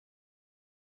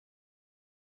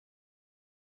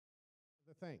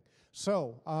the thing.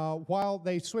 So while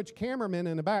they switch cameramen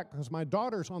in the back, because my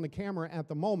daughter's on the camera at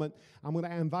the moment, I'm going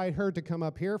to invite her to come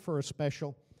up here for a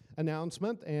special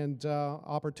announcement and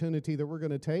opportunity that we're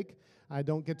going to take. I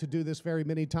don't get to do this very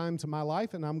many times in my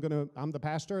life, and I'm the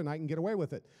pastor, and I can get away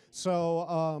with it.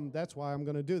 So that's why I'm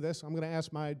going to do this. I'm going to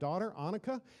ask my daughter,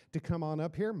 Annika, to come on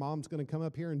up here. Mom's going to come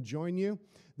up here and join you.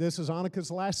 This is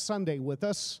Annika's last Sunday with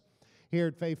us here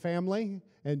at Faith Family,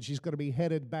 and she's going to be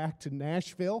headed back to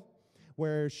Nashville,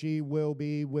 where she will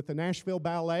be with the Nashville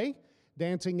Ballet,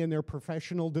 dancing in their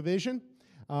professional division.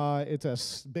 It's a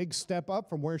big step up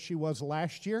from where she was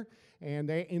last year, and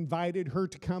they invited her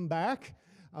to come back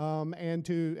and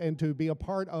to be a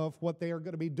part of what they are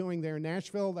going to be doing there in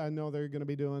Nashville. I know they're going to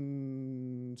be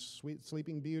doing Sweet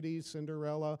Sleeping Beauty,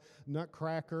 Cinderella,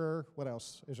 Nutcracker. What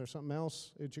else? Is there something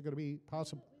else that you're going to be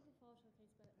possible?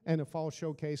 And a fall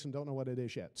showcase, and don't know what it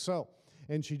is yet. So,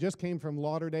 and she just came from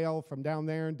Lauderdale, from down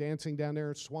there, and dancing down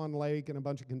there at Swan Lake and a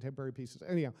bunch of contemporary pieces.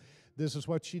 Anyhow, this is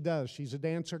what she does. She's a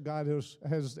dancer. God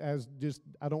has just,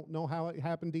 I don't know how it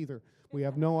happened either. We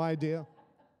have no idea.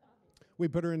 We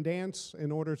put her in dance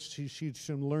in order she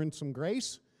should learn some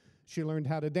grace. She learned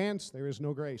how to dance. There is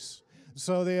no grace.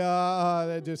 So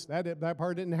that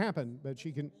part didn't happen, but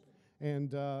she can, and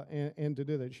to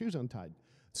do that, she was untied.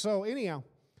 So anyhow,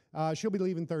 she'll be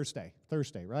leaving Thursday,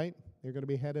 right? They're going to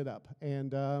be headed up,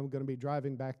 and I'm going to be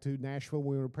driving back to Nashville.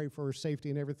 We're going to pray for her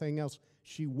safety and everything else.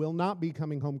 She will not be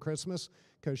coming home Christmas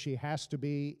because she has to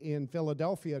be in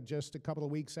Philadelphia just a couple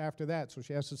of weeks after that, so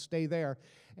she has to stay there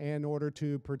in order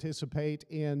to participate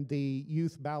in the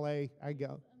Youth Ballet.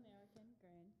 The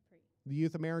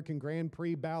Youth American Grand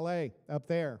Prix Ballet up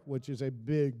there, which is a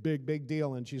big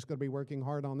deal, and she's going to be working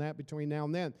hard on that between now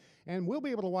and then. And we'll be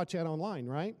able to watch that online,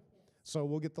 right? So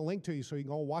we'll get the link to you so you can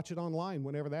go watch it online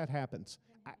whenever that happens.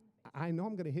 I know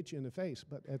I'm going to hit you in the face,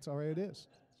 but that's all right, it is.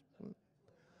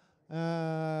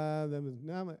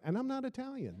 And I'm not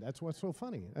Italian. That's what's so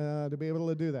funny, to be able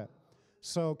to do that.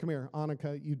 So come here,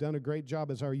 Annika, you've done a great job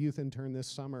as our youth intern this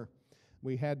summer.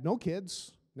 We had no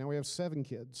kids. Now we have 7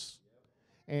 kids.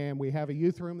 And we have a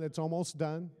youth room that's almost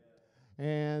done.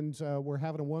 And we're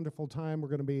having a wonderful time. We're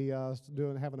going to be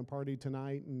having a party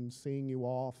tonight and seeing you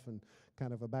off and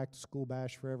kind of a back-to-school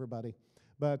bash for everybody.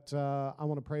 But I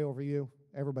want to pray over you.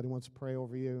 Everybody wants to pray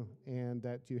over you, and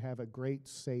that you have a great,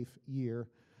 safe year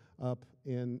up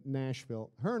in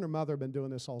Nashville. Her and her mother have been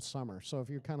doing this all summer, so if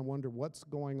you kind of wonder what's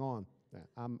going on,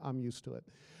 I'm used to it.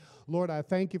 Lord, I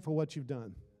thank you for what you've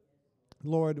done.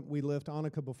 Lord, we lift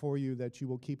Annika before you that you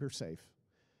will keep her safe.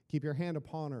 Keep your hand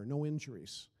upon her, no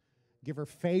injuries. Give her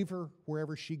favor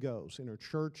wherever she goes, in her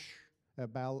church,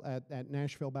 at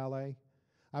Nashville Ballet.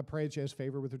 I pray that she has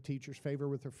favor with her teachers, favor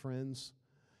with her friends.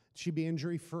 She be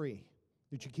injury-free,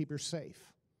 that you keep her safe.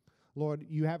 Lord,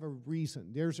 you have a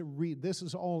reason. This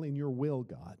is all in your will,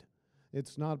 God.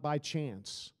 It's not by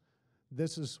chance.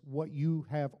 This is what you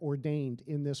have ordained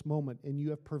in this moment, and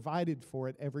you have provided for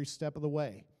it every step of the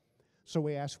way. So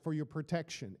we ask for your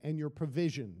protection and your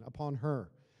provision upon her.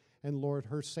 And Lord,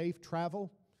 her safe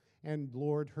travel, and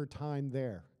Lord, her time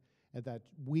there, and that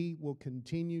we will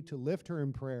continue to lift her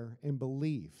in prayer and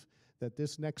believe that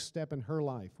this next step in her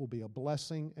life will be a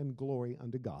blessing and glory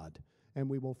unto God, and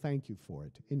we will thank you for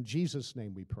it. In Jesus'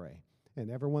 name we pray.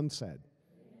 And everyone said,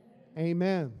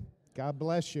 Amen. God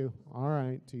bless you. All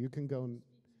right, so you can go and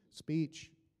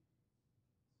speech.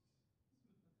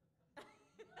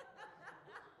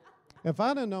 If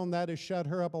I'd have known that to shut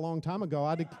her up a long time ago,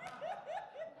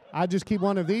 I'd just keep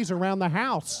one of these around the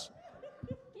house.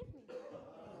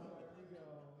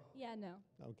 Yeah, no.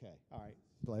 Okay, all right.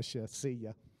 Bless you. See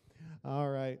ya. All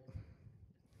right.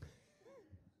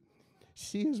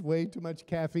 She has way too much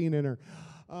caffeine in her.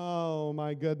 Oh,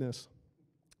 my goodness.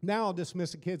 Now I'll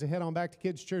dismiss the kids and head on back to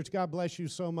Kids Church. God bless you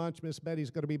so much. Miss Betty's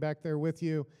going to be back there with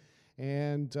you.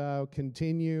 And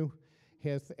continue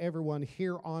with everyone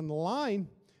here online.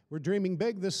 We're dreaming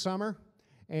big this summer.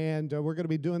 And we're going to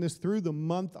be doing this through the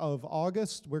month of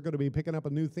August. We're going to be picking up a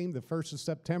new theme the 1st of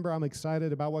September. I'm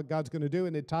excited about what God's going to do,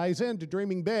 and it ties into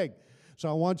dreaming big. So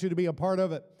I want you to be a part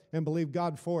of it and believe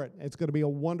God for it. It's going to be a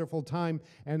wonderful time.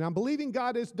 And I'm believing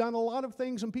God has done a lot of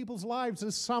things in people's lives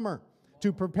this summer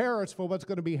to prepare us for what's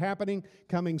going to be happening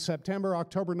coming September,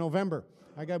 October, November.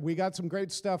 We got some great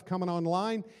stuff coming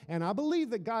online, and I believe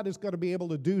that God is going to be able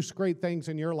to do great things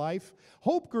in your life.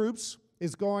 Hope groups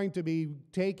is going to be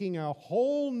taking a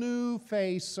whole new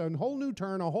face, a whole new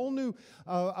turn, a whole new,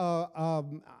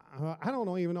 I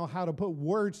don't even know how to put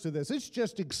words to this. It's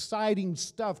just exciting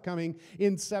stuff coming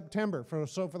in September.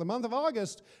 So for the month of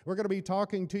August, we're going to be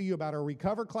talking to you about our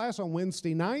Recover class on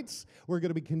Wednesday nights. We're going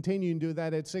to be continuing to do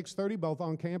that at 6:30, both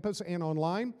on campus and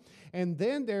online. And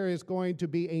then there is going to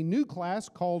be a new class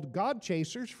called God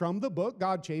Chasers from the book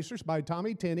God Chasers by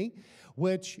Tommy Tenney,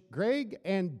 which Greg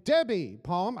and Debbie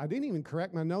Palm, I didn't even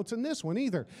correct my notes in this one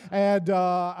either, and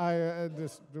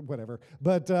just whatever.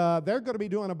 But they're going to be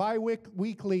doing a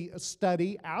bi-weekly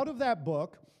study out of that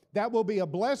book that will be a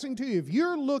blessing to you. If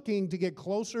you're looking to get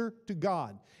closer to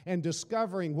God and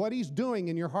discovering what He's doing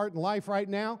in your heart and life right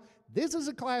now, this is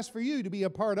a class for you to be a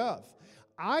part of.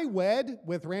 I Wed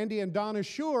with Randy and Donna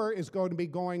Shore is going to be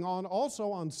going on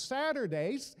also on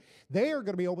Saturdays. They are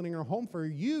going to be opening their home for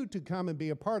you to come and be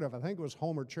a part of. I think it was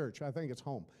home or church. I think it's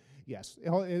home. Yes,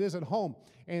 it is at home.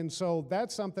 And so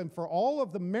that's something for all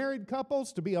of the married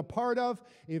couples to be a part of.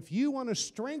 If you want to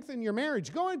strengthen your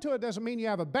marriage, going to it doesn't mean you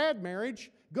have a bad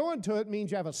marriage. Going to it means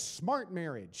you have a smart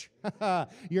marriage.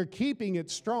 You're keeping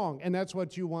it strong, and that's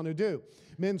what you want to do.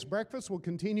 Men's breakfast will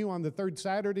continue on the third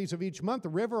Saturdays of each month. The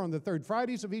River on the third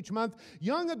Fridays of each month.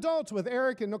 Young adults with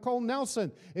Eric and Nicole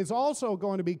Nelson is also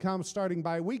going to become starting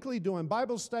bi-weekly, doing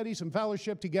Bible studies and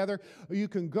fellowship together. You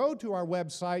can go to our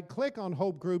website, click on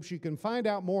Hope Groups. You can find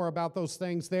out more about those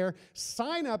things there.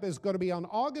 Sign up is going to be on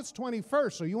August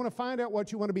 21st. So you want to find out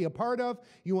what you want to be a part of.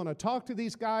 You want to talk to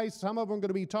these guys. Some of them are going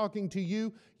to be talking to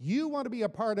you. You want to be a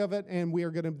part of it, and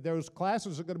those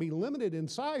classes are going to be limited in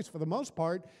size for the most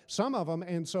part, some of them,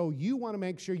 and so you want to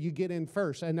make sure you get in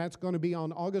first, and that's going to be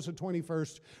on August the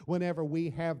 21st whenever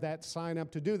we have that sign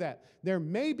up to do that. There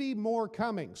may be more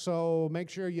coming, so make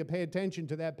sure you pay attention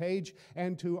to that page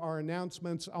and to our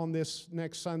announcements on this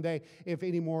next Sunday if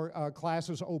any more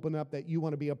classes open up that you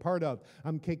want to be a part of.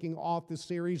 I'm kicking off the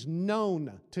series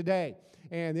Known today.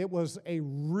 And it was a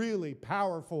really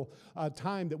powerful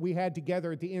time that we had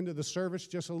together at the end of the service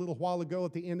just a little while ago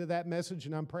at the end of that message.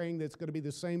 And I'm praying that it's going to be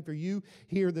the same for you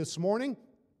here this morning.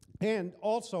 And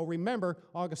also remember,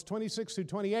 August 26th through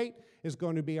 28th is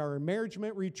going to be our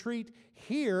Marriagement Retreat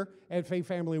here at Faith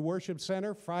Family Worship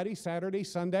Center, Friday, Saturday,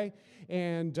 Sunday.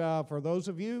 And for those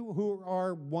of you who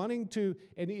are wanting to,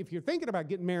 and if you're thinking about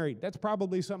getting married, that's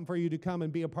probably something for you to come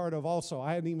and be a part of also.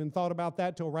 I hadn't even thought about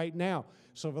that till right now.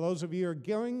 So for those of you who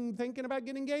are thinking about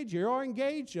getting engaged, you're all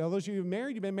engaged. Those of you who are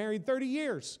married, you've been married 30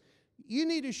 years. You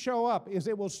need to show up, as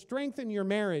it will strengthen your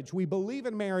marriage. We believe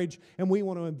in marriage, and we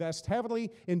want to invest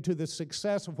heavily into the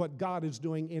success of what God is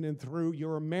doing in and through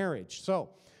your marriage. So,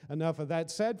 enough of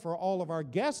that said. For all of our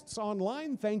guests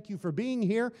online, thank you for being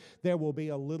here. There will be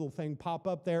a little thing pop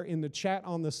up there in the chat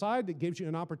on the side that gives you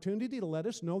an opportunity to let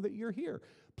us know that you're here.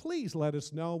 Please let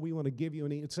us know. We want to give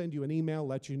you send you an email,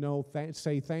 let you know,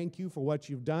 say thank you for what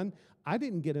you've done. I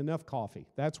didn't get enough coffee.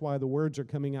 That's why the words are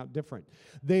coming out different.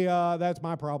 That's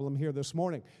my problem here this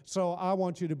morning. So I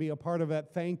want you to be a part of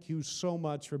that. Thank you so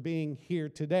much for being here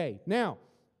today. Now,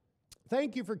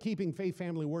 thank you for keeping Faith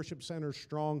Family Worship Center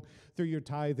strong through your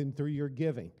tithe and through your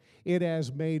giving. It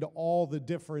has made all the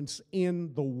difference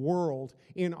in the world,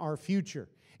 in our future.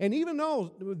 And even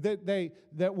though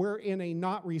that we're in a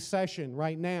not recession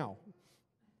right now,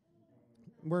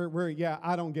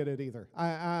 I don't get it either.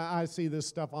 I see this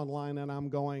stuff online and I'm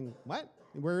going, what?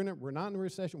 We're not in a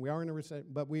recession. We are in a recession,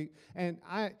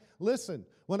 listen.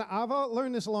 When I've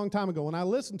learned this a long time ago, when I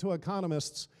listen to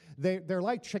economists, they're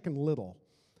like Chicken Little.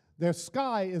 Their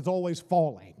sky is always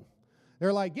falling.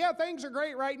 They're like, yeah, things are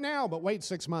great right now, but wait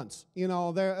 6 months.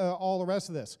 All the rest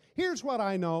of this. Here's what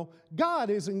I know. God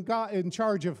is in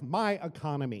charge of my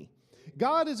economy.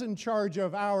 God is in charge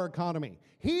of our economy.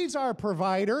 He's our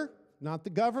provider, not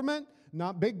the government,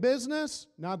 not big business,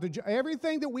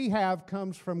 everything that we have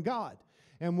comes from God.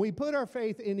 And we put our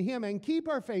faith in Him and keep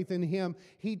our faith in Him.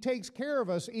 He takes care of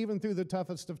us even through the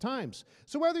toughest of times.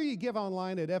 So whether you give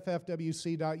online at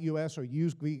ffwc.us or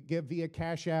give via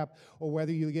Cash App, or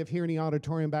whether you give here in the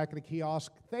auditorium back at the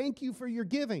kiosk, thank you for your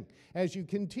giving as you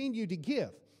continue to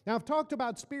give. Now, I've talked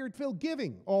about Spirit-filled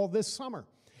giving all this summer.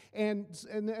 And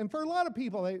for a lot of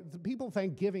people, people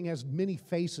think giving has many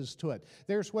faces to it.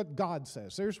 There's what God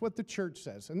says. There's what the church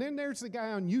says. And then there's the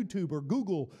guy on YouTube or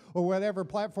Google or whatever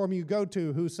platform you go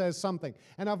to who says something.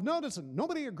 And I've noticed that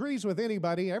nobody agrees with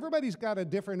anybody. Everybody's got a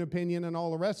different opinion and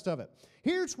all the rest of it.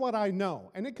 Here's what I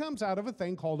know, and it comes out of a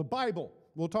thing called a Bible.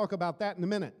 We'll talk about that in a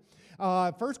minute.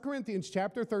 1 Corinthians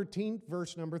chapter 13,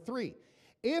 verse number 3.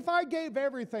 If I gave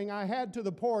everything I had to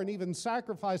the poor and even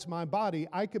sacrificed my body,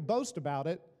 I could boast about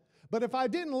it. But if I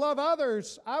didn't love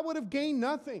others, I would have gained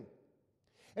nothing.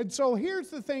 And so here's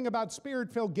the thing about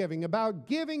Spirit-filled giving, about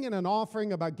giving in an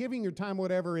offering, about giving your time,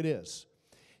 whatever it is.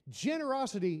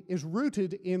 Generosity is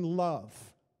rooted in love.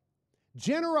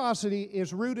 Generosity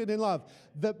is rooted in love.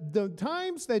 The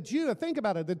times that you, think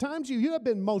about it, the times you have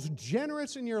been most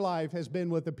generous in your life has been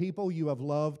with the people you have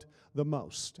loved the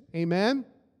most. Amen?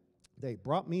 They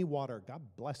brought me water. God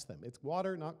bless them. It's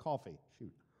water, not coffee.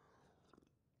 Shoot.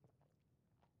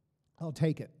 I'll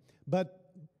take it.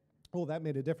 But, oh, that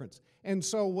made a difference. And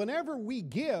so whenever we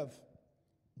give,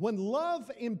 when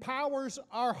love empowers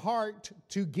our heart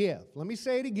to give, let me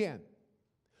say it again.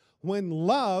 When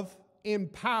love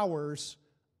empowers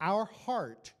our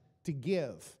heart to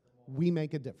give, we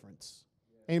make a difference.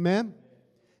 Amen?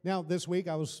 Now, this week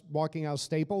I was walking out of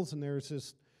Staples, and there's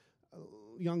this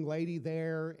young lady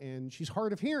there, and she's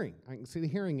hard of hearing. I can see the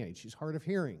hearing aid. She's hard of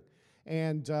hearing.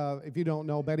 And if you don't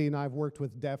know, Betty and I have worked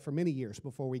with deaf for many years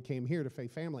before we came here to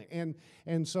Faith Family.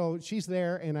 And so she's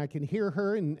there, and I can hear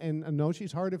her, and I know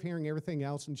she's hard of hearing, everything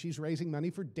else, and she's raising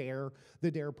money for DARE, the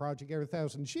DARE Project, everything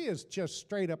else. And she is just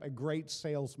straight up a great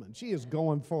salesman. She is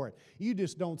going for it. You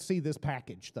just don't see this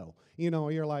package, though. You know,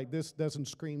 you're like, this doesn't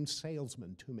scream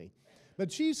salesman to me.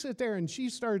 But she sits there and she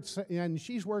starts, and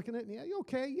she's working it. Yeah,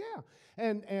 okay, yeah.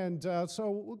 And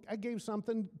so I gave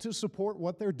something to support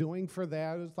what they're doing for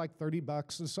that. It's like $30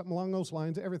 or something along those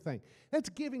lines, everything. That's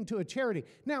giving to a charity.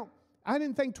 Now, I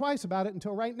didn't think twice about it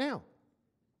until right now.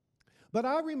 But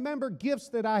I remember gifts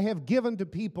that I have given to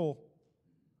people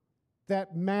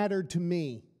that mattered to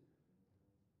me,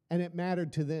 and it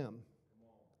mattered to them.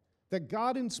 That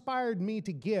God inspired me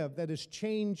to give that has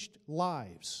changed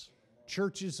lives.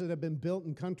 Churches that have been built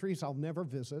in countries I'll never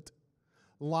visit.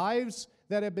 Lives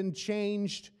that have been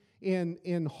changed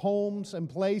in homes and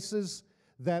places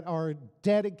that are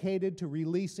dedicated to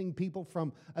releasing people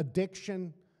from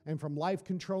addiction and from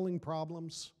life-controlling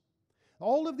problems.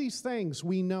 All of these things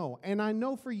we know, and I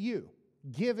know for you,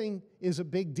 giving is a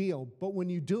big deal, but when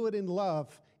you do it in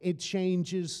love, it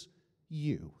changes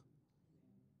you.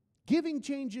 Giving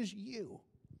changes you.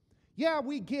 Yeah,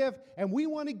 we give, and we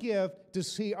want to give to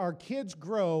see our kids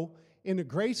grow in the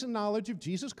grace and knowledge of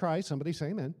Jesus Christ. Somebody say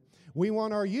amen. We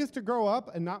want our youth to grow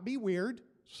up and not be weird.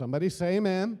 Somebody say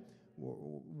amen.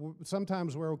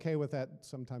 Sometimes we're okay with that,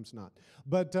 sometimes not.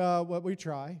 But what we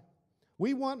try.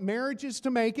 We want marriages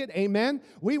to make it, amen.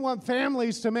 We want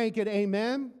families to make it,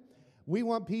 amen. We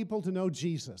want people to know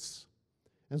Jesus.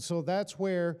 And so that's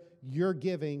where your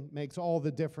giving makes all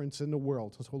the difference in the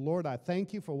world. So, Lord, I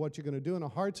thank you for what you're going to do in the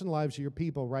hearts and lives of your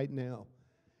people right now.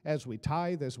 As we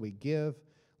tithe, as we give,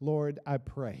 Lord, I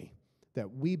pray that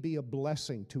we be a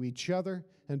blessing to each other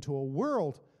and to a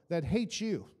world that hates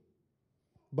you,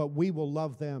 but we will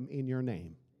love them in your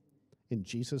name. In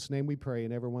Jesus' name we pray,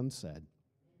 and everyone said,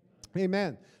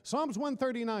 amen. Psalms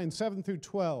 139, 7 through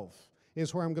 12.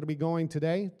 Is where I'm going to be going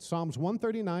today. Psalms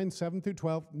 139, 7 through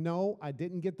 12. No, I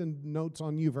didn't get the notes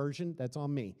on you version. That's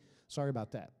on me. Sorry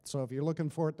about that. So if you're looking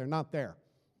for it, they're not there.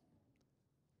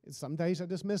 Some days I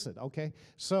just miss it, okay?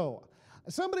 So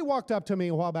somebody walked up to me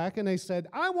a while back and they said,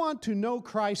 I want to know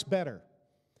Christ better.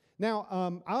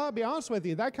 Now, I'll be honest with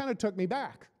you, that kind of took me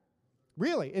back.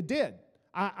 Really, it did.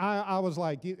 I was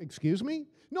like, excuse me?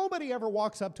 Nobody ever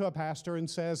walks up to a pastor and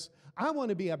says, I want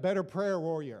to be a better prayer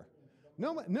warrior.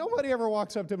 Nobody ever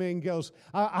walks up to me and goes,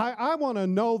 I want to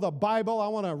know the Bible. I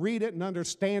want to read it and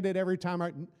understand it every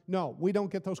time. No, we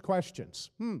don't get those questions.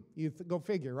 Go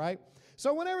figure, right?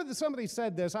 So whenever somebody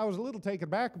said this, I was a little taken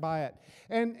back by it.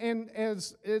 And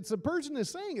as the person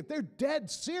is saying it, they're dead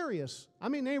serious. I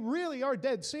mean, they really are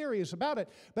dead serious about it.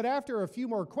 But after a few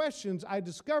more questions, I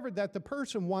discovered that the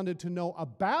person wanted to know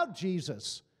about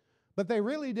Jesus, but they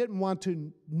really didn't want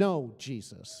to know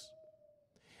Jesus.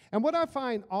 And what I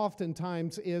find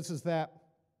oftentimes is that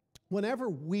whenever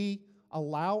we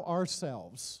allow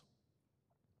ourselves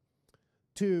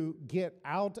to get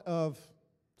out of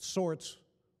sorts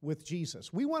with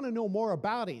Jesus, we want to know more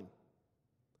about him,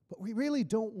 but we really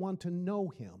don't want to know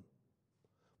him.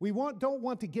 We don't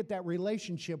want to get that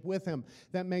relationship with him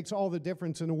that makes all the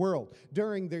difference in the world.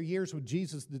 During their years with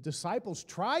Jesus, the disciples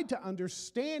tried to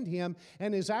understand him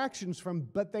and his actions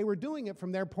but they were doing it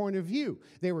from their point of view.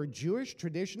 They were Jewish,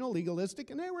 traditional, legalistic,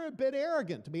 and they were a bit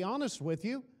arrogant, to be honest with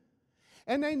you.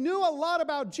 And they knew a lot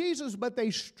about Jesus, but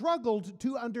they struggled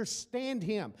to understand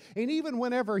him. And even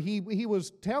whenever he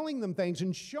was telling them things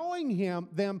and showing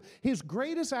them his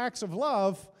greatest acts of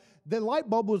love, the light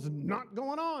bulb was not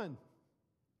going on.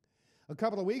 A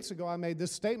couple of weeks ago, I made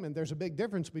this statement. There's a big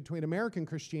difference between American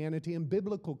Christianity and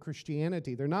biblical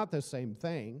Christianity. They're not the same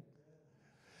thing.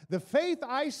 The faith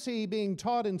I see being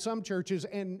taught in some churches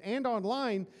and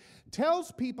online tells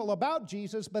people about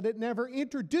Jesus, but it never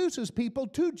introduces people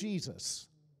to Jesus.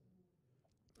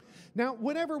 Now,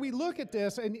 whenever we look at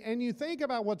this and you think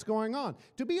about what's going on,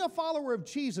 to be a follower of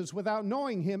Jesus without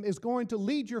knowing Him is going to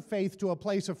lead your faith to a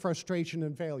place of frustration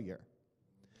and failure.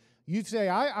 You'd say,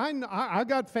 I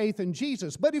got faith in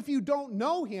Jesus. But if you don't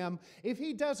know Him, if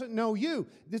He doesn't know you,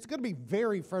 it's going to be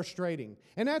very frustrating.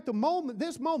 And at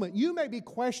this moment, you may be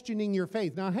questioning your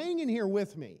faith. Now, hang in here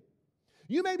with me.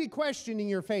 You may be questioning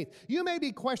your faith. You may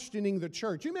be questioning the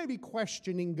church. You may be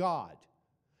questioning God.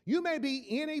 You may be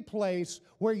in a place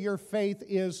where your faith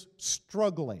is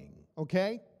struggling,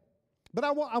 okay? But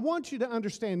I want you to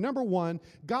understand, number one,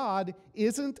 God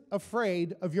isn't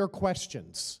afraid of your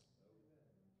questions.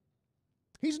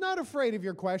 He's not afraid of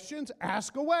your questions.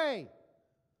 Ask away.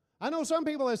 I know some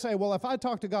people that say, well, if I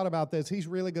talk to God about this, He's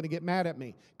really going to get mad at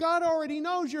me. God already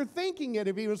knows you're thinking it.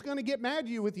 If He was going to get mad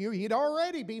with you, He'd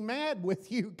already be mad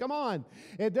with you. Come on.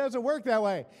 It doesn't work that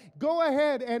way. Go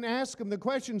ahead and ask Him the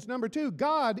questions. Number two,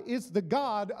 God is the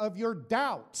God of your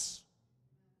doubts.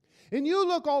 And you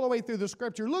look all the way through the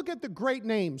Scripture. Look at the great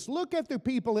names. Look at the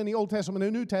people in the Old Testament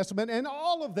and New Testament, and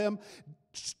all of them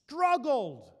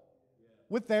struggled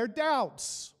with their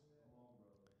doubts.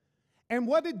 And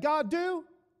what did God do?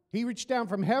 He reached down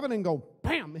from heaven and go,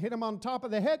 bam, hit them on top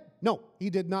of the head? No, He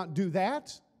did not do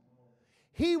that.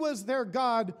 He was their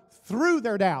God through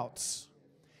their doubts.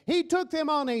 He took them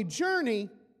on a journey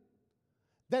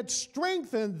that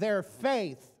strengthened their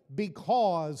faith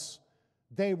because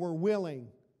they were willing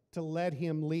to let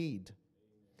Him lead.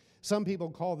 Some people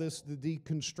call this the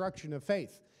deconstruction of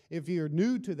faith. If you're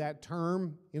new to that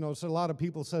term, so a lot of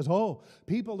people says, oh,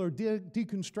 people are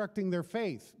deconstructing their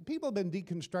faith. People have been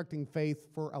deconstructing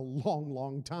faith for a long,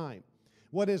 long time.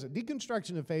 What is it?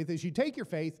 Deconstruction of faith is you take your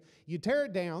faith, you tear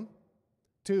it down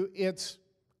to its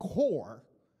core,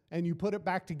 and you put it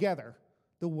back together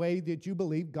the way that you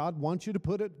believe God wants you to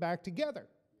put it back together.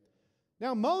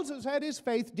 Now, Moses had his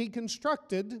faith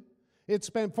deconstructed. It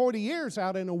spent 40 years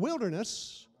out in a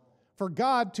wilderness for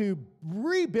God to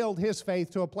rebuild his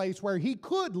faith to a place where he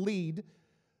could lead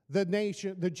the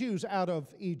nation, the Jews, out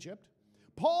of Egypt.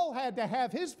 Paul had to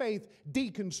have his faith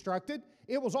deconstructed.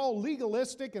 It was all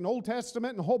legalistic and Old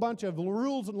Testament and a whole bunch of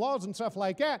rules and laws and stuff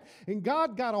like that. And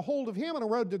God got a hold of him on a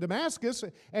road to Damascus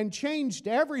and changed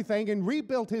everything and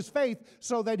rebuilt his faith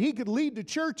so that he could lead the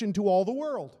church into all the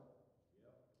world.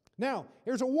 Now,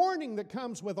 there's a warning that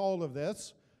comes with all of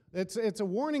this. It's a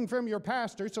warning from your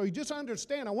pastor, so you just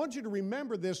understand. I want you to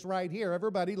remember this right here.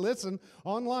 Everybody listen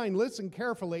online, listen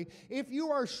carefully. If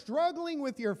you are struggling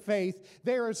with your faith,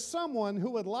 there is someone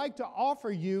who would like to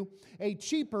offer you a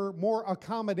cheaper, more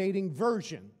accommodating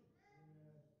version.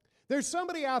 There's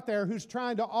somebody out there who's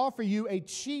trying to offer you a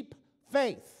cheap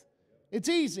faith. It's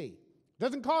easy.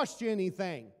 Doesn't cost you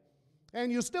anything.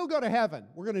 And you'll still go to heaven.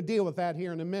 We're going to deal with that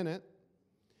here in a minute.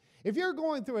 If you're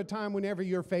going through a time whenever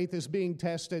your faith is being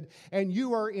tested and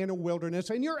you are in a wilderness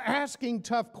and you're asking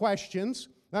tough questions,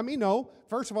 let me know.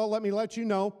 First of all, let me let you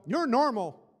know you're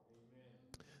normal.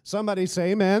 Amen. Somebody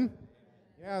say amen.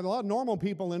 Yeah, a lot of normal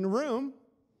people in the room.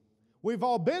 We've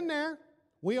all been there.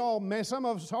 Some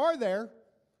of us are there.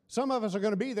 Some of us are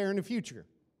going to be there in the future.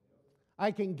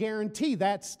 I can guarantee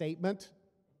that statement.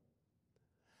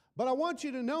 But I want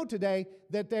you to know today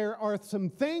that there are some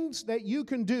things that you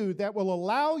can do that will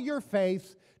allow your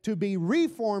faith to be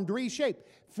reformed, reshaped.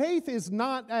 Faith is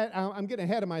not, I'm getting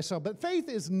ahead of myself, but faith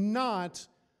is not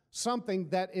something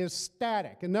that is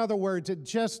static. In other words, it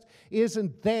just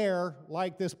isn't there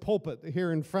like this pulpit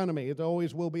here in front of me. It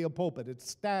always will be a pulpit. It's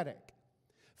static.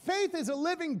 Faith is a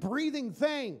living, breathing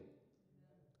thing.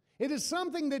 It is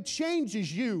something that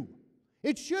changes you.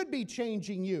 It should be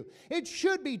changing you. It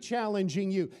should be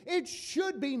challenging you. It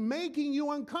should be making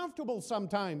you uncomfortable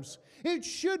sometimes. It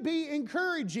should be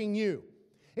encouraging you.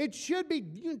 It should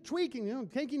be tweaking,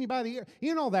 taking you by the ear.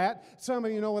 You know that. Some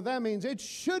of you know what that means. It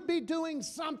should be doing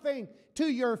something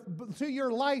to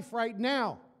your life right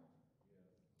now.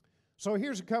 So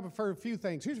here's a few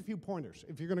things. Here's a few pointers.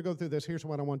 If you're going to go through this, here's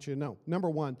what I want you to know. Number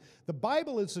one, the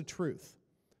Bible is the truth.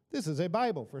 This is a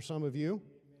Bible for some of you.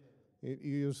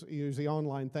 You use the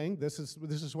online thing. This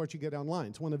is what you get online.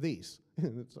 It's one of these.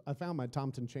 I found my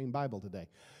Thompson Chain Bible today.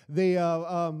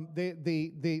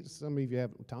 Some of you have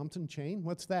Thompson Chain.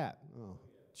 What's that? Oh,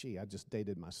 gee, I just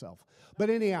dated myself. But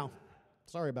anyhow,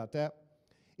 sorry about that.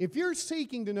 If you're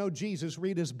seeking to know Jesus,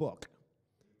 read his book.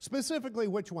 Specifically,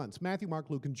 which ones? Matthew,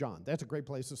 Mark, Luke, and John. That's a great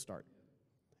place to start.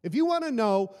 If you want to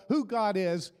know who God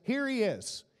is, here he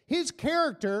is. His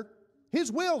character,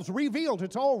 his will's revealed.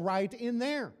 It's all right in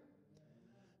there.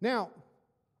 Now,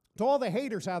 to all the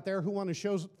haters out there who want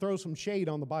to throw some shade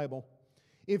on the Bible,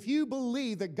 if you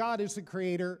believe that God is the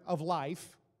creator of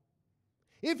life,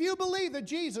 If you believe that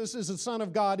Jesus is the Son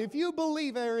of God, if you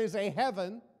believe there is a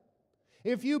heaven,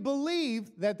 if you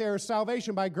believe that there is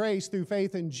salvation by grace through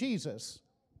faith in Jesus,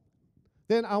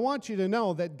 then I want you to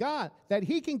know that God, that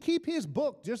He can keep His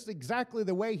book just exactly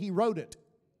the way He wrote it.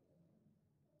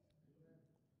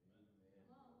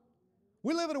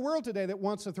 We live in a world today that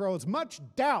wants to throw as much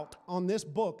doubt on this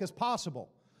book as possible.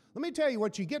 Let me tell you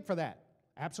what you get for that.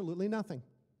 Absolutely nothing.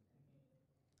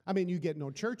 I mean, you get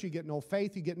no church, you get no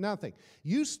faith, you get nothing.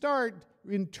 You start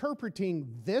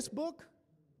interpreting this book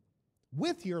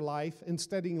with your life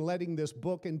instead of letting this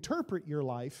book interpret your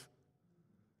life,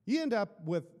 you end up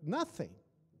with nothing.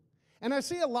 And I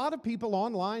see a lot of people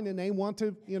online and they want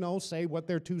to, say what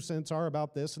their 2 cents are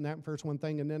about this and that, and first one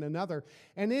thing and then another.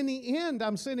 And in the end,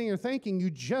 I'm sitting here thinking, you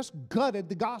just gutted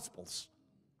the Gospels.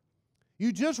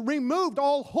 You just removed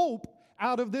all hope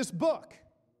out of this book.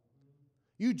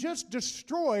 You just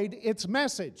destroyed its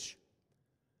message.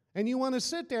 And you want to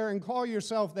sit there and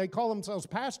they call themselves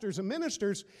pastors and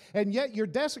ministers, and yet you're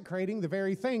desecrating the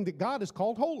very thing that God has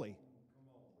called holy.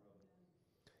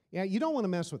 Yeah, you don't want to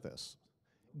mess with this.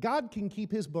 God can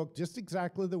keep His book just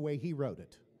exactly the way He wrote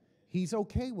it. He's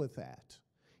okay with that.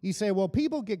 You say, well,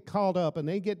 people get caught up and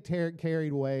they get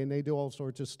carried away and they do all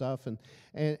sorts of stuff.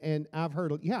 And I've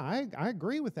heard, I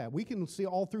agree with that. We can see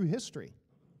all through history.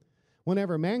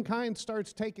 Whenever mankind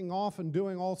starts taking off and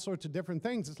doing all sorts of different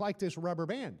things, it's like this rubber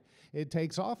band. It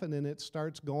takes off and then it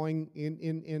starts going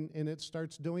and it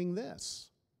starts doing this.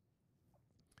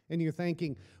 And you're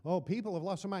thinking, oh, people have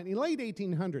lost their mind. In the late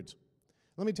 1800s,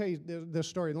 let me tell you this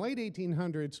story. In the late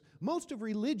 1800s, most of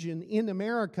religion in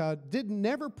America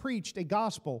never preached a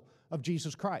gospel of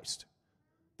Jesus Christ.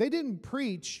 They didn't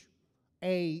preach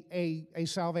a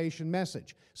salvation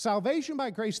message. Salvation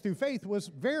by grace through faith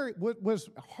was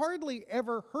hardly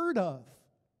ever heard of.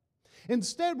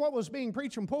 Instead, what was being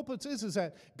preached from pulpits is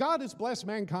that God has blessed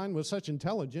mankind with such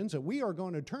intelligence that we are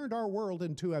going to turn our world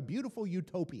into a beautiful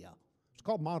utopia. It's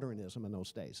called modernism in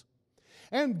those days.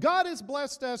 And God has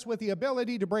blessed us with the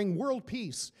ability to bring world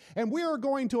peace. And we are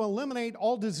going to eliminate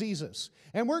all diseases.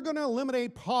 And we're going to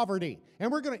eliminate poverty.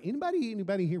 And we're going to,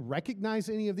 anybody here recognize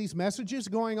any of these messages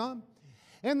going on?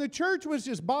 And the church was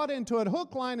just bought into it,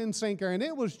 hook, line, and sinker, and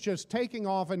it was just taking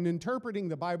off and interpreting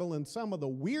the Bible in some of the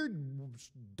weird,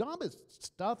 dumbest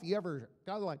stuff you ever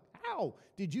got. Like, how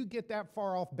did you get that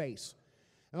far off base?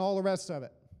 And all the rest of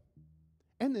it.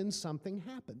 And then something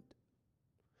happened.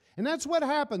 And that's what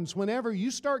happens whenever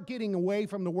you start getting away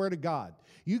from the Word of God.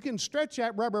 You can stretch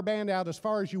that rubber band out as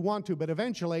far as you want to, but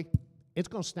eventually it's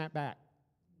going to snap back.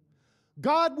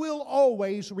 God will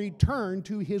always return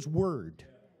to His Word.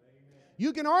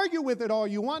 You can argue with it all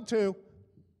you want to,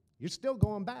 you're still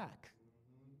going back.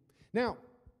 Now,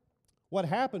 what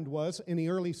happened was in the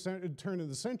early turn of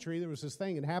the century, there was this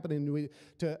thing that happened in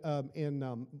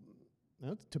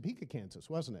Topeka,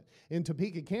 Kansas, wasn't it? In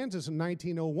Topeka, Kansas in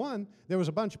 1901, there was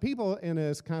a bunch of people in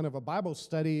this kind of a Bible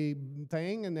study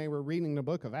thing, and they were reading the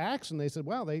book of Acts, and they said,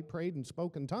 well, they prayed and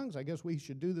spoke in tongues. I guess we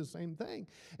should do the same thing.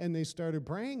 And they started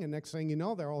praying, and next thing you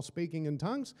know, they're all speaking in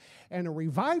tongues, and a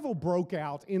revival broke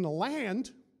out in the land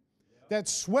that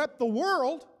swept the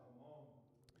world,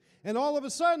 and all of a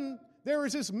sudden, there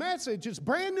was this message, this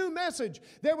brand new message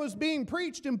that was being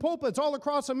preached in pulpits all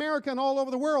across America and all over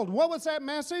the world. What was that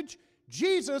message?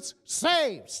 Jesus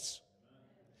saves.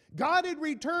 God had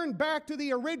returned back to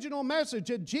the original message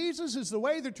that Jesus is the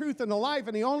way, the truth, and the life,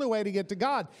 and the only way to get to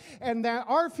God. And that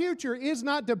our future is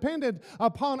not dependent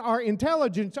upon our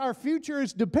intelligence. Our future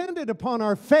is dependent upon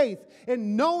our faith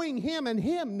in knowing Him and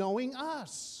Him knowing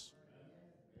us.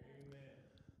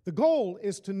 The goal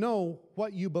is to know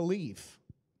what you believe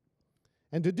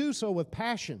and to do so with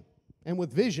passion and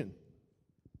with vision.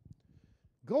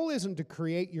 The goal isn't to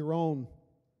create your own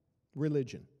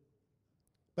religion.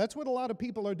 That's what a lot of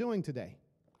people are doing today.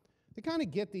 They kind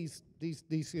of get these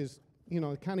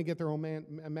kind of get their own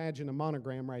imagine a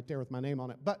monogram right there with my name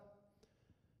on it. But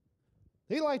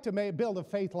they like to build a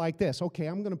faith like this. Okay,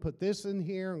 I'm going to put this in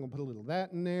here. I'm going to put a little of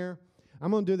that in there.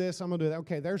 I'm going to do this. I'm going to do that.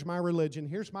 Okay, there's my religion.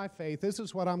 Here's my faith. This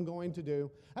is what I'm going to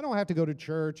do. I don't have to go to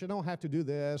church. I don't have to do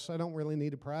this. I don't really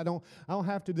need to pray. I don't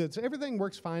have to do this. Everything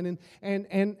works fine.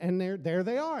 And there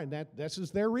they are. And this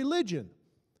is their religion.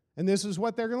 And this is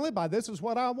what they're going to live by. This is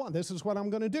what I want. This is what I'm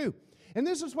going to do. And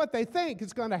this is what they think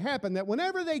is going to happen, that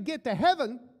whenever they get to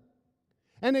heaven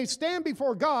and they stand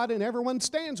before God, and everyone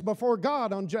stands before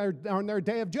God on their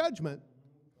day of judgment,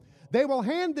 they will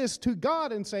hand this to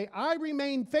God and say, I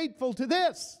remain faithful to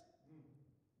this.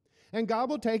 And God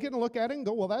will take it and look at it and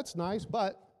go, well, that's nice,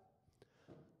 but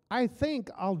I think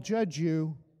I'll judge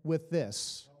you with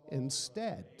this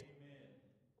instead.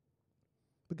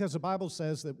 Because the Bible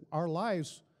says that our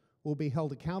lives will be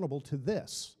held accountable to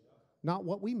this, not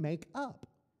what we make up.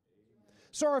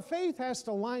 So our faith has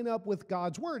to line up with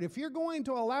God's Word. If you're going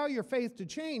to allow your faith to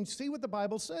change, see what the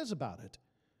Bible says about it.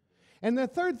 And the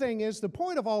third thing is, the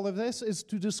point of all of this is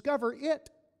to discover it.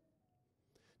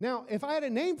 Now, if I had a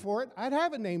name for it, I'd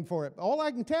have a name for it. All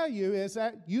I can tell you is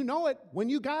that you know it when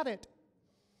you got it.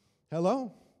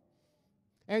 Hello?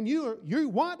 And you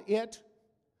want it.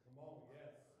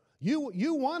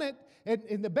 You want it.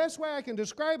 And the best way I can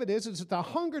describe it is it's the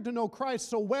hunger to know Christ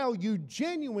so well you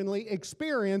genuinely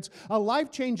experience a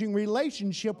life-changing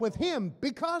relationship with Him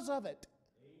because of it.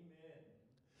 Amen.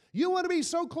 You want to be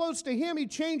so close to Him, He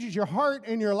changes your heart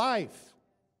and your life.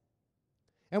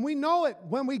 And we know it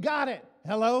when we got it.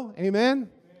 Hello? Amen? Amen.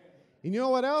 And you know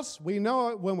what else? We know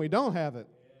it when we don't have it.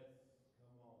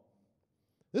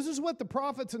 This is what the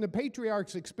prophets and the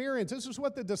patriarchs experienced. This is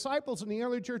what the disciples in the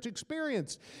early church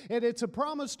experienced. And it's a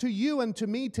promise to you and to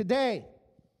me today.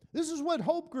 This is what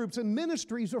hope groups and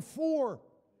ministries are for.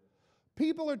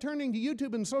 People are turning to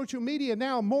YouTube and social media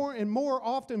now more and more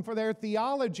often for their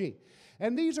theology.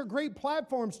 And these are great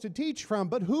platforms to teach from,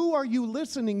 but who are you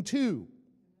listening to?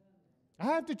 I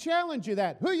have to challenge you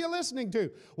that. Who are you listening to?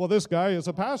 Well, this guy is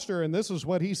a pastor, and this is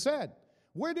what he said.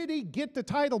 Where did he get the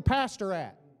title pastor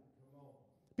at?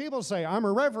 People say, I'm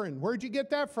a reverend. Where'd you get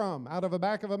that from? Out of the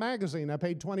back of a magazine. I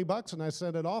paid $20 and I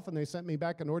sent it off and they sent me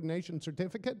back an ordination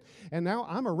certificate. And now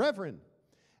I'm a reverend.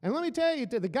 And let me tell you,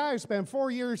 to the guy who spent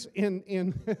 4 years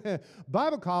in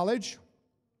Bible college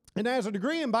and has a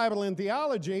degree in Bible and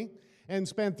theology and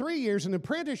spent 3 years in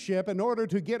apprenticeship in order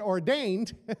to get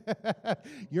ordained,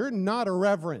 you're not a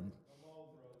reverend.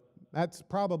 That's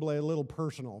probably a little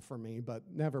personal for me, but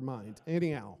never mind.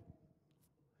 Anyhow,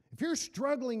 if you're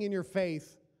struggling in your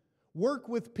faith, work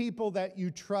with people that you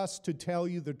trust to tell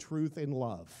you the truth in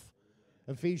love.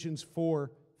 Ephesians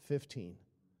 4:15.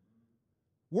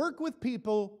 Work with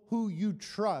people who you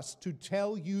trust to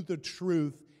tell you the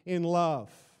truth in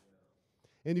love.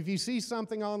 And if you see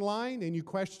something online and you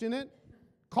question it,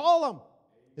 call them.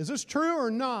 Is this true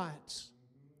or not?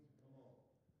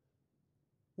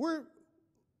 We're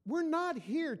not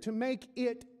here to make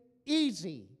it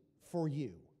easy for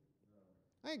you.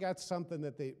 I think that's something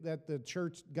that the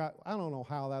church got. I don't know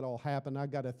how that all happened. I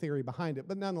got a theory behind it.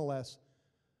 But nonetheless,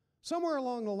 somewhere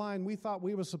along the line, we thought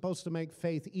we were supposed to make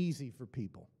faith easy for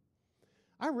people.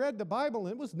 I read the Bible,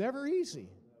 and it was never easy.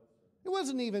 It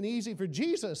wasn't even easy for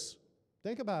Jesus.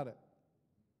 Think about it.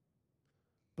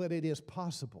 But it is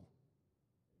possible.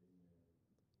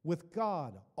 With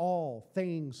God, all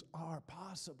things are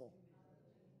possible.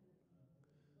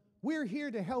 We're here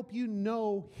to help you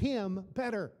know Him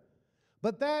better.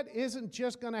 But that isn't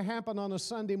just going to happen on a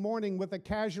Sunday morning with a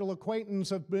casual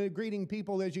acquaintance of greeting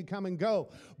people as you come and go.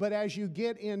 But as you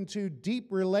get into deep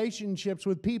relationships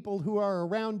with people who are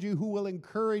around you, who will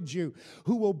encourage you,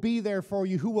 who will be there for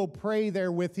you, who will pray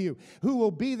there with you, who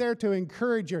will be there to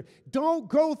encourage you. Don't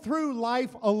go through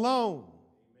life alone.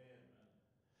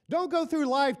 Don't go through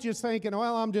life just thinking,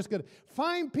 well, I'm just going to.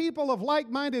 Find people of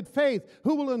like-minded faith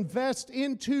who will invest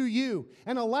into you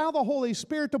and allow the Holy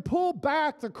Spirit to pull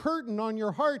back the curtain on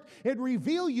your heart and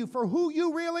reveal you for who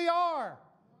you really are.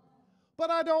 But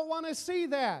I don't want to see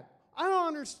that. I don't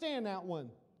understand that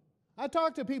one. I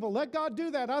talk to people, let God do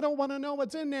that. I don't want to know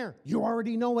what's in there. You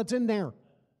already know what's in there.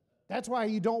 That's why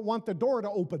you don't want the door to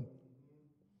open.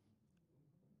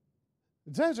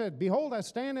 It says that, behold, I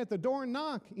stand at the door and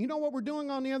knock. You know what we're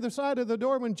doing on the other side of the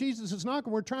door when Jesus is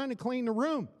knocking? We're trying to clean the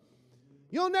room.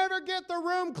 You'll never get the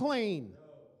room clean.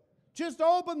 Just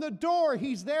open the door.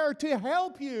 He's there to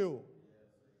help you.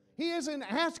 He isn't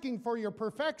asking for your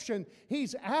perfection.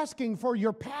 He's asking for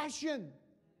your passion,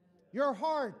 your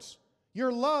heart,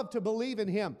 your love to believe in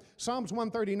Him. Psalms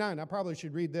 139, I probably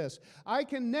should read this. I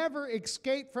can never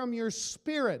escape from your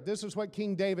spirit. This is what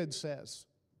King David says.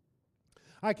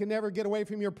 I can never get away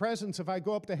from your presence. If I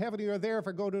go up to heaven, you are there. If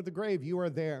I go to the grave, you are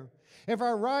there. If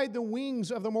I ride the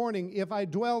wings of the morning, if I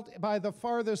dwell by the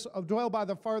farthest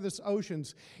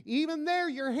oceans, even there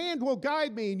your hand will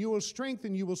guide me, and you will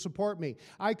strengthen, you will support me.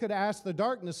 I could ask the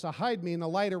darkness to hide me and the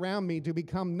light around me to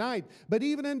become night. But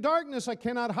even in darkness I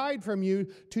cannot hide from you.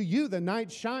 To you the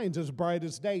night shines as bright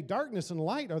as day. Darkness and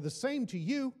light are the same to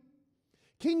you.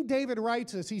 King David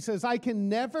writes this. He says, I can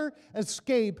never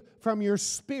escape from your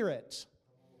spirit.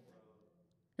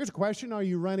 Here's a question. Are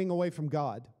you running away from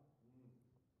God?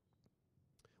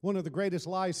 One of the greatest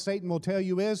lies Satan will tell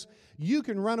you is, you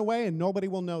can run away and nobody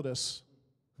will notice.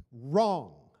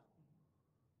 Wrong.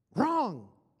 Wrong.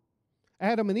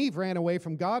 Adam and Eve ran away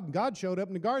from God, and God showed up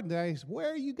in the garden today. He said,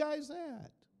 where are you guys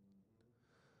at?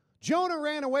 Jonah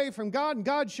ran away from God, and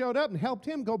God showed up and helped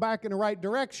him go back in the right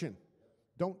direction.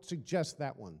 Don't suggest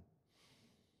that one.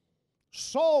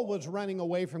 Saul was running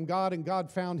away from God, and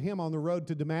God found him on the road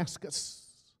to Damascus.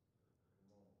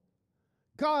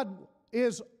 God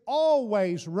is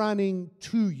always running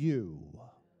to you.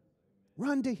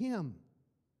 Run to Him.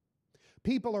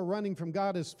 People are running from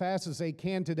God as fast as they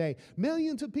can today.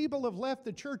 Millions of people have left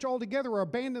the church altogether or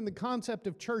abandoned the concept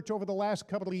of church over the last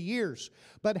couple of years.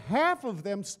 But half of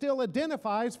them still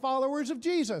identify as followers of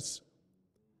Jesus.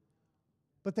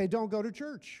 But they don't go to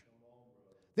church.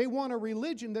 They want a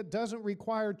religion that doesn't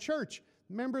require church.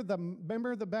 Remember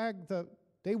the bag?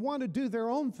 They want to do their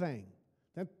own thing.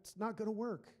 That's not going to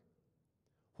work.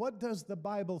 What does the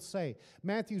Bible say?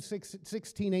 Matthew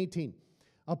 16:18.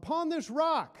 Upon this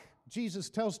rock, Jesus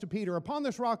tells to Peter, upon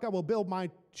this rock I will build my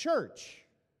church,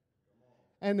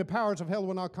 and the powers of hell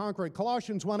will not conquer it.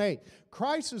 Colossians 1:8.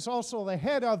 Christ is also the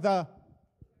head of the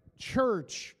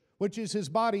church, which is His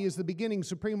body, is the beginning,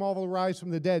 supreme, all will rise from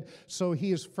the dead, so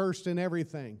He is first in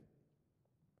everything.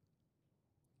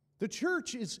 The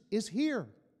church is here.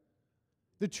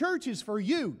 The church is for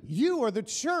you. You are the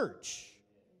church.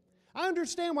 I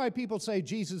understand why people say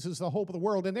Jesus is the hope of the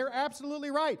world, and they're absolutely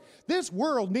right. This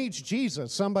world needs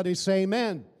Jesus. Somebody say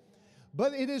amen.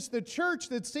 But it is the church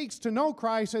that seeks to know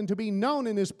Christ and to be known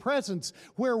in His presence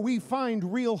where we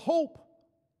find real hope.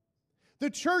 The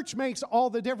church makes all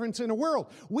the difference in the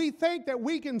world. We think that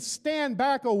we can stand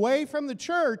back away from the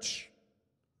church.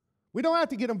 We don't have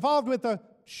to get involved with the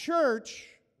church,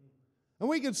 and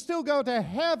we can still go to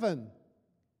heaven.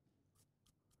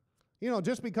 You know,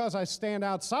 just because I stand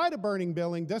outside a burning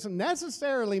building doesn't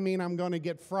necessarily mean I'm going to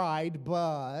get fried,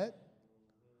 but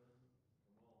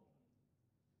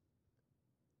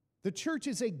the church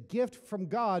is a gift from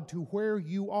God to where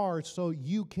you are so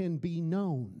you can be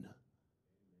known.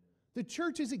 The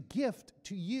church is a gift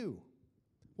to you.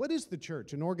 What is the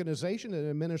church? An organization, an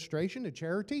administration, a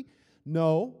charity?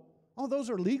 No. Oh, those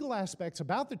are legal aspects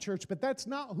about the church, but that's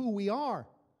not who we are.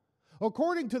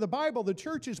 According to the Bible, the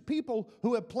church is people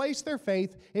who have placed their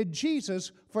faith in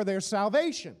Jesus for their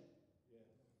salvation.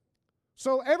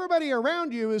 So everybody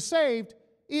around you is saved.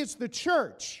 It's the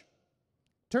church.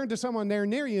 Turn to someone there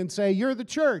near you and say, you're the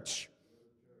church.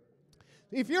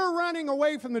 If you're running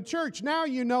away from the church, now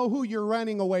you know who you're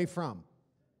running away from.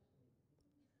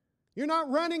 You're not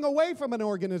running away from an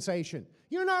organization.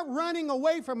 You're not running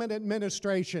away from an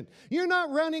administration. You're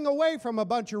not running away from a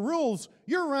bunch of rules.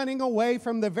 You're running away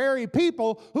from the very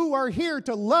people who are here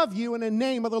to love you in the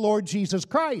name of the Lord Jesus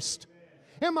Christ.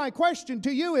 And my question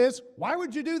to you is, why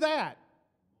would you do that?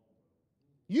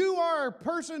 You are a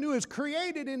person who is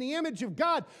created in the image of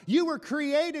God. You were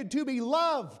created to be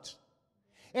loved.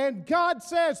 And God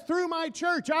says, through my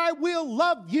church, I will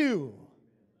love you.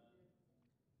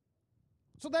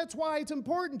 So that's why it's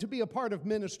important to be a part of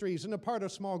ministries and a part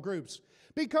of small groups,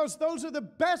 because those are the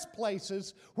best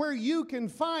places where you can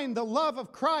find the love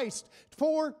of Christ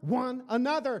for one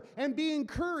another and be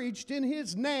encouraged in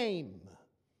His name.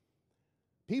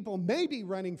 People may be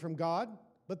running from God,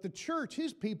 but the church,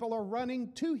 His people, are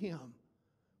running to Him,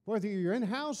 whether you're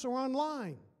in-house or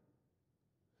online.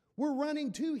 We're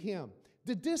running to Him.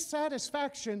 The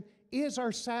dissatisfaction is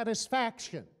our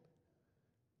satisfaction.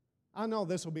 I know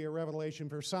this will be a revelation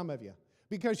for some of you,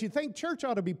 because you think church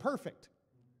ought to be perfect.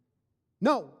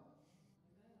 No.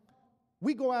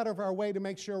 We go out of our way to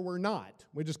make sure we're not.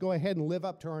 We just go ahead and live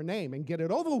up to our name and get it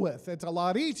over with. It's a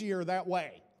lot easier that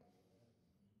way.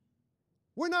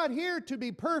 We're not here to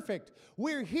be perfect.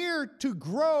 We're here to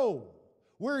grow.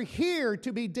 We're here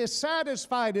to be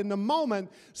dissatisfied in the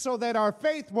moment so that our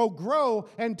faith will grow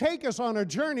and take us on a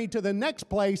journey to the next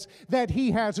place that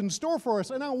He has in store for us.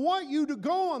 And I want you to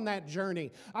go on that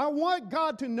journey. I want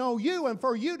God to know you and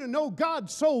for you to know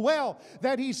God so well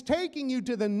that He's taking you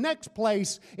to the next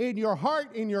place in your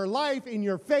heart, in your life, in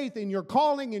your faith, in your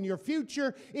calling, in your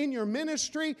future, in your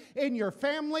ministry, in your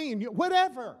family, in your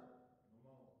whatever.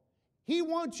 He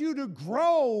wants you to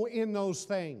grow in those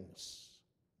things.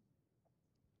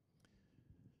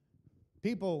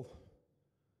 People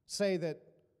say that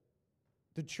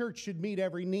the church should meet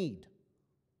every need.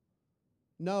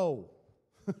 No.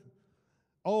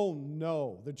 Oh,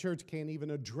 no. The church can't even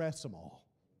address them all.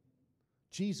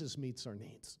 Jesus meets our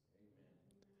needs.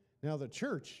 Now, the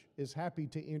church is happy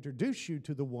to introduce you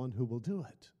to the one who will do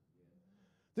it.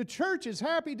 The church is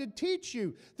happy to teach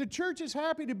you. The church is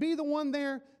happy to be the one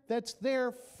there that's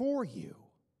there for you.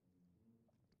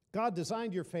 God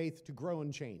designed your faith to grow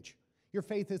and change. Your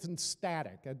faith isn't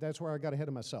static. That's where I got ahead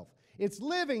of myself. It's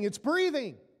living. It's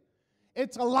breathing.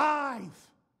 It's alive.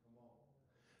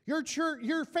 Your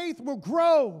faith will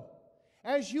grow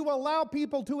as you allow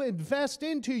people to invest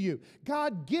into you.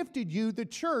 God gifted you, the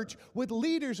church, with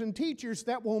leaders and teachers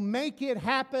that will make it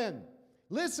happen.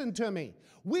 Listen to me.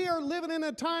 We are living in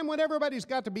a time when everybody's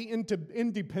got to be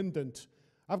independent.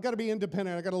 I've got to be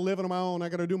independent. I've got to live on my own.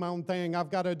 I've got to do my own thing. I've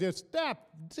got to just, that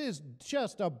is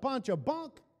just a bunch of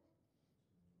bunk.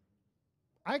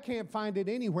 I can't find it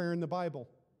anywhere in the Bible.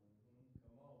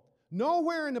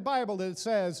 Nowhere in the Bible that it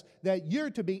says that you're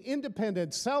to be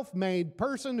independent, self-made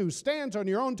person who stands on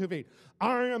your own 2 feet.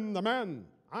 I am the man.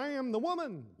 I am the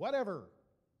woman. Whatever.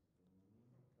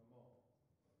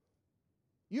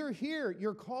 You're here.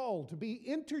 You're called to be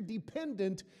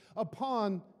interdependent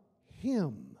upon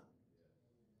Him,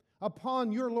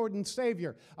 upon your Lord and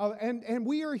Savior. And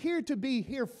we are here to be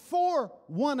here for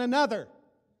one another.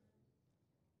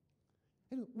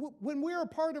 And when we're a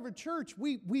part of a church,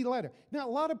 we let it. Now, a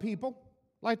lot of people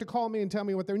like to call me and tell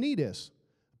me what their need is.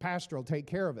 The pastor will take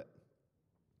care of it.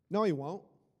 No, he won't.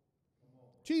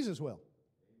 Jesus will.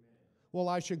 Well,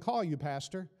 I should call you,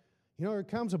 pastor. You know, there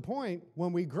comes a point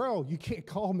when we grow, you can't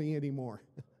call me anymore.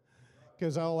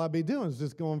 Because all I'll be doing is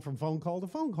just going from phone call to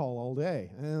phone call all day.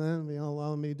 And that'll be all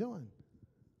I'll be doing.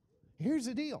 Here's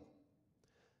the deal.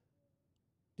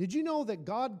 Did you know that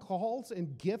God calls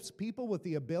and gifts people with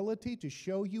the ability to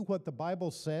show you what the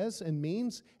Bible says and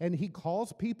means? And He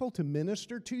calls people to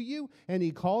minister to you, and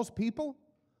He calls people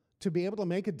to be able to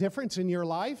make a difference in your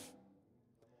life?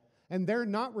 And they're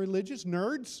not religious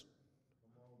nerds?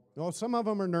 Well, some of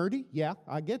them are nerdy. Yeah,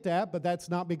 I get that, but that's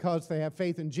not because they have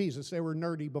faith in Jesus. They were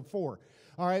nerdy before.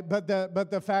 All right, but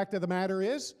the fact of the matter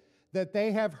is that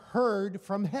they have heard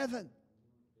from heaven.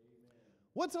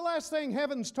 What's the last thing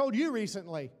heaven's told you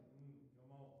recently?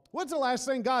 What's the last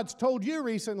thing God's told you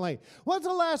recently? What's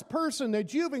the last person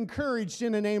that you've encouraged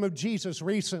in the name of Jesus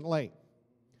recently?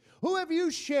 Who have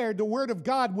you shared the Word of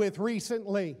God with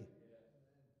recently?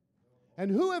 And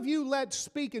who have you let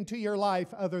speak into your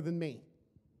life other than me?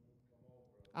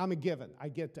 I'm a given. I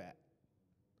get that.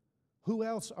 Who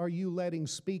else are you letting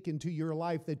speak into your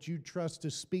life that you trust to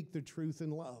speak the truth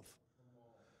in love?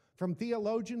 From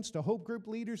theologians to hope group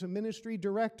leaders and ministry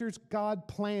directors, God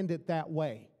planned it that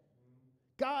way.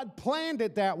 God planned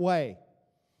it that way.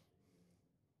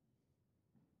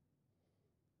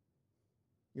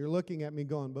 You're looking at me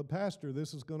going, but Pastor,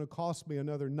 this is going to cost me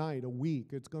another night, a week.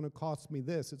 It's going to cost me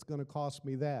this. It's going to cost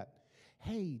me that.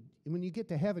 Hey, when you get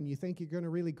to heaven, you think you're going to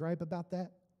really gripe about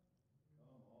that?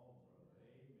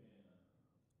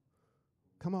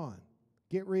 Come on,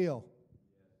 get real.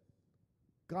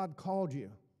 God called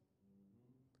you.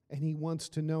 And He wants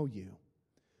to know you.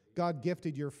 God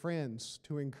gifted your friends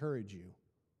to encourage you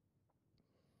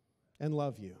and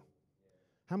love you.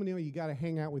 How many of you got to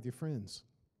hang out with your friends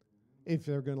if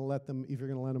you're going to let them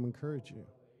encourage you?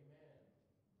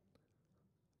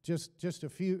 Just a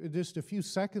few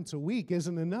seconds a week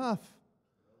isn't enough.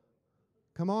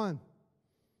 Come on.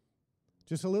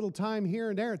 Just a little time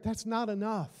here and there, that's not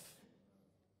enough.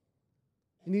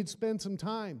 You need to spend some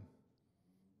time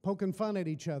poking fun at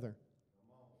each other.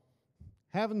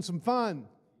 Having some fun.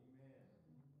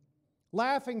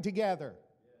 Laughing together.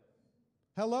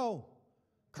 Hello.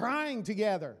 Crying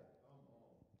together.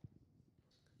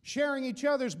 Sharing each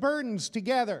other's burdens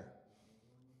together.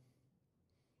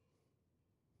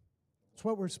 That's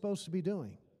what we're supposed to be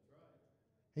doing.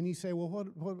 And you say, well,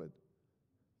 what?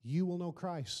 You will know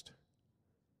Christ.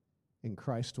 And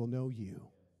Christ will know you.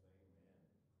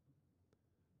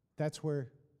 That's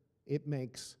where it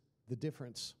makes the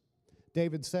difference.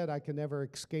 David said, I can never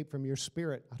escape from your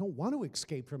spirit. I don't want to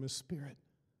escape from His spirit.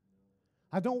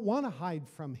 I don't want to hide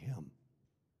from Him.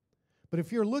 But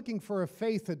if you're looking for a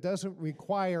faith that doesn't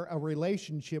require a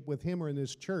relationship with Him or in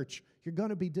His church, you're going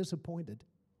to be disappointed.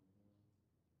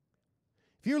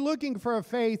 If you're looking for a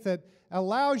faith that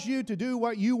allows you to do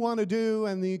what you want to do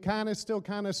and you still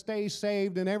stay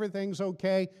saved and everything's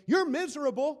okay, you're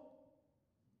miserable.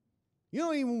 You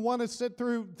don't even want to sit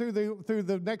through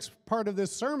the next part of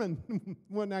this sermon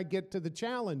when I get to the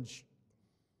challenge.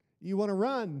 You want to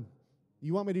run.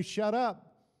 You want me to shut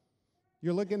up.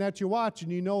 You're looking at your watch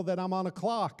and you know that I'm on a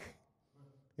clock.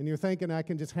 And you're thinking I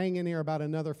can just hang in here about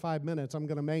another 5 minutes. I'm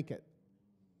going to make it.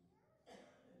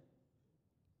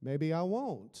 Maybe I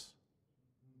won't.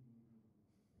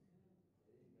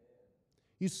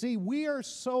 You see, we are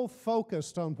so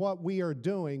focused on what we are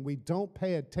doing, we don't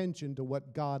pay attention to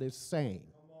what God is saying.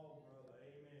 Come on, brother.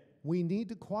 Amen. We need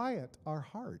to quiet our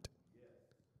heart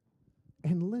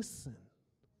and listen.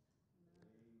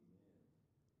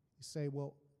 You say,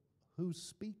 well, who's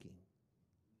speaking?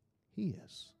 He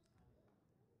is.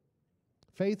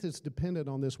 Faith is dependent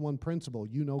on this one principle.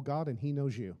 You know God and He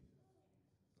knows you.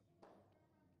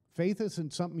 Faith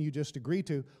isn't something you just agree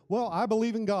to. Well, I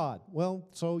believe in God. Well,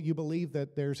 so you believe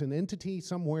that there's an entity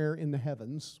somewhere in the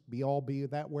heavens, be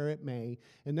that where it may,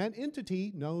 and that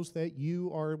entity knows that you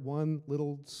are one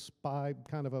little spy,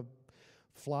 kind of a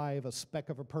fly of a speck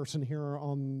of a person here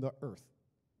on the earth.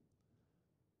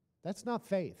 That's not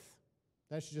faith.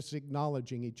 That's just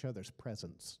acknowledging each other's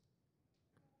presence.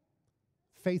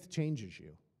 Faith changes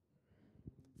you.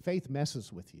 Faith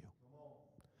messes with you.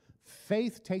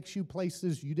 Faith takes you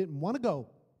places you didn't want to go.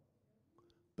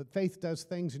 But faith does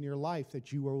things in your life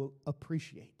that you will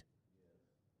appreciate.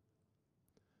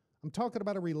 I'm talking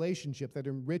about a relationship that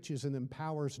enriches and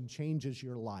empowers and changes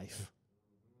your life.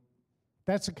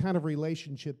 That's the kind of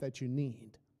relationship that you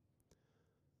need.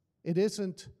 It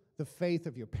isn't the faith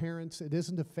of your parents. It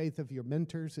isn't the faith of your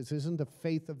mentors. It isn't the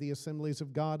faith of the assemblies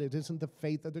of God. It isn't the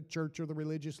faith of the church or the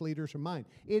religious leaders or mine.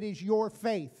 It is your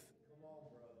faith.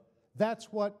 That's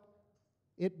what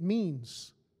it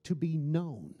means to be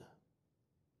known.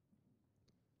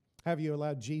 Have you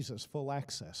allowed Jesus full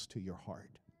access to your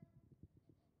heart?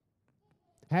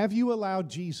 Have you allowed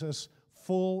Jesus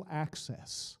full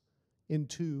access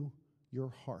into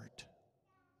your heart?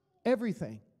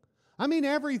 Everything. I mean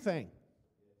everything.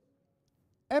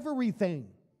 Everything.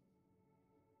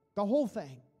 The whole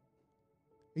thing.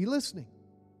 Are you listening?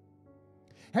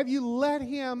 Have you let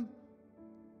Him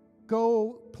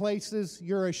go places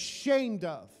you're ashamed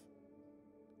of?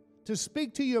 To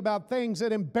speak to you about things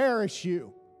that embarrass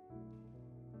you.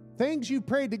 Things you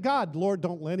prayed to God. Lord,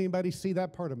 don't let anybody see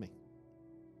that part of me.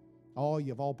 Oh,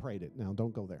 you've all prayed it. Now,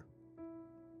 don't go there.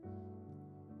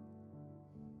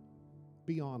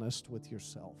 Be honest with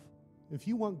yourself. If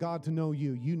you want God to know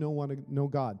you, you want to know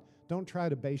God. Don't try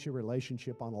to base your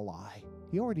relationship on a lie.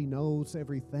 He already knows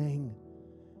everything.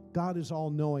 God is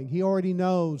all-knowing. He already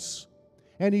knows.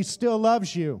 And He still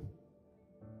loves you.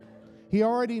 He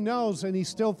already knows, and He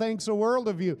still thinks the world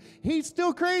of you. He's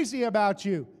still crazy about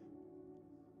you.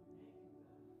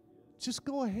 Just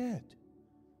go ahead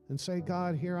and say,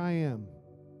 God, here I am,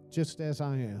 just as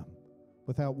I am,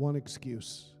 without one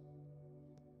excuse.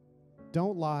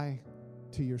 Don't lie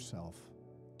to yourself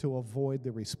to avoid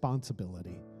the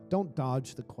responsibility. Don't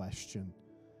dodge the question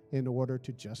in order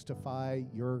to justify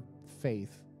your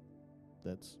faith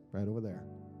that's right over there.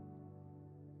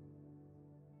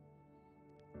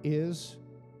 Is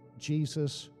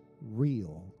Jesus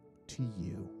real to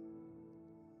you?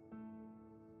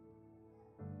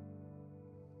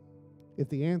 If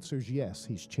the answer is yes,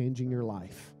 He's changing your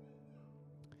life.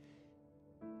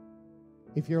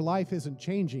 If your life isn't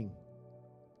changing,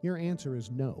 your answer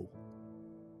is no.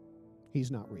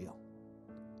 He's not real.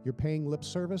 You're paying lip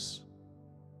service,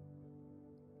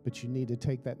 but you need to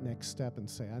take that next step and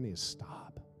say, I need to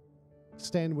stop.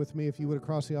 Stand with me, if you would,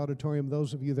 across the auditorium.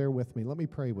 Those of you there with me, let me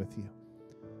pray with you.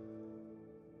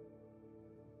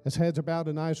 As heads are bowed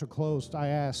and eyes are closed, I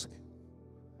ask,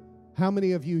 how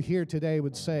many of you here today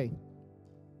would say,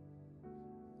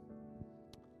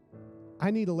 I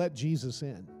need to let Jesus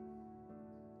in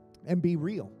and be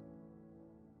real?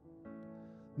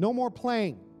 No more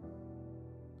playing.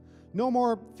 No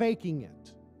more faking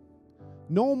it.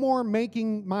 No more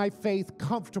making my faith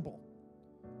comfortable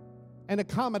and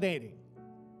accommodating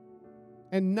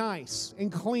and nice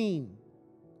and clean.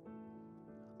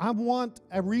 I want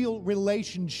a real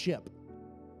relationship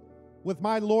with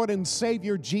my Lord and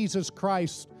Savior Jesus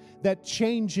Christ that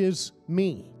changes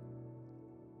me.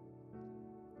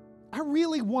 I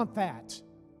really want that.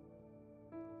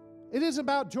 It isn't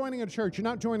about joining a church. You're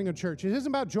not joining a church. It isn't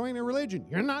about joining a religion.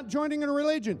 You're not joining a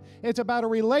religion. It's about a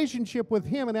relationship with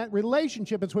Him, and that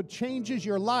relationship is what changes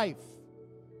your life.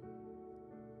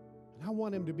 And I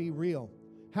want Him to be real.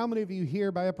 How many of you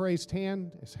here by upraised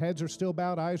hand, as heads are still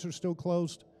bowed, eyes are still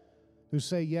closed, who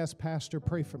say, yes, Pastor,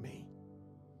 pray for me?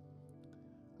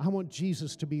 I want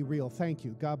Jesus to be real. Thank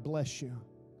you. God bless you.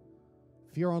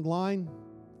 If you're online,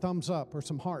 thumbs up or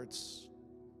some hearts.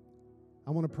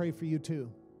 I want to pray for you too.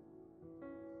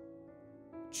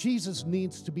 Jesus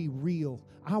needs to be real.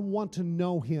 I want to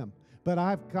know Him, but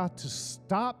I've got to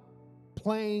stop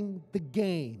playing the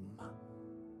game.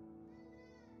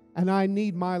 And I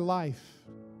need my life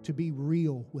to be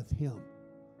real with Him.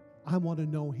 I want to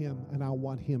know Him, and I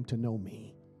want Him to know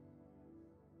me.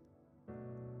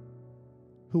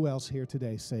 Who else here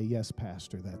today say, yes,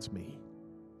 Pastor, that's me?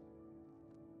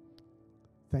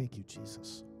 Thank you,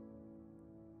 Jesus.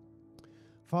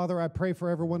 Father, I pray for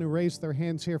everyone who raised their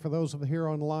hands here, for those of here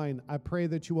online. I pray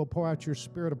that you will pour out your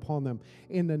Spirit upon them.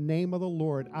 In the name of the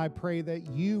Lord, I pray that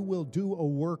you will do a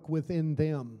work within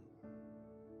them.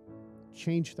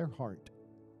 Change their heart.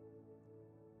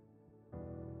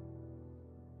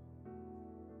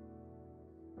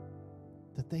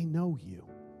 that they know you.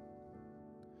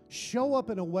 Show up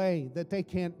in a way that they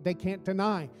can't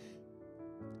deny.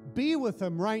 Be with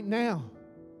them right now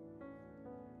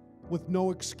with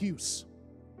no excuse.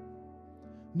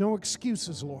 No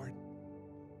excuses, Lord.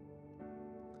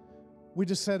 We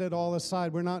just set it all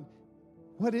aside. We're not,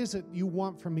 what is it you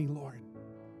want from me, Lord?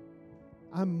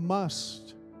 I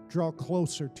must draw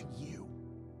closer to you.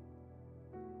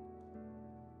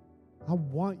 I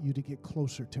want you to get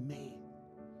closer to me.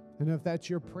 And if that's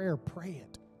your prayer, pray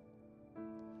it.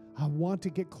 I want to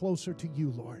get closer to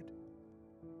you, Lord.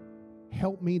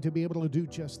 Help me to be able to do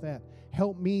just that.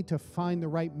 Help me to find the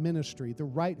right ministry, the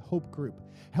right hope group.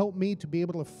 Help me to be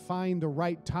able to find the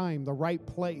right time, the right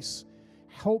place.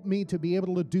 Help me to be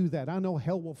able to do that. I know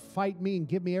hell will fight me and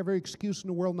give me every excuse in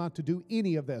the world not to do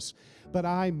any of this, but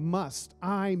I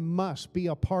must be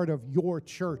a part of your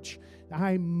church.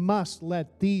 I must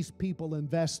let these people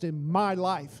invest in my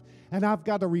life, and I've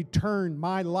got to return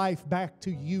my life back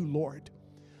to you, Lord.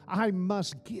 I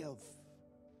must give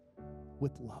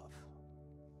with love.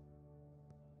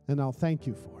 And I'll thank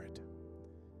you for it.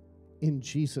 In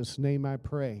Jesus' name I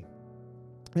pray.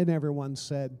 And everyone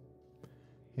said,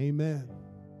 amen.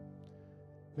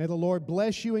 May the Lord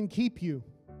bless you and keep you.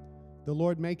 The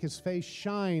Lord make his face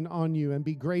shine on you and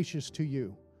be gracious to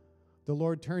you. The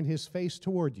Lord turn his face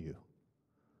toward you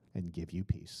and give you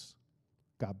peace.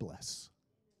 God bless.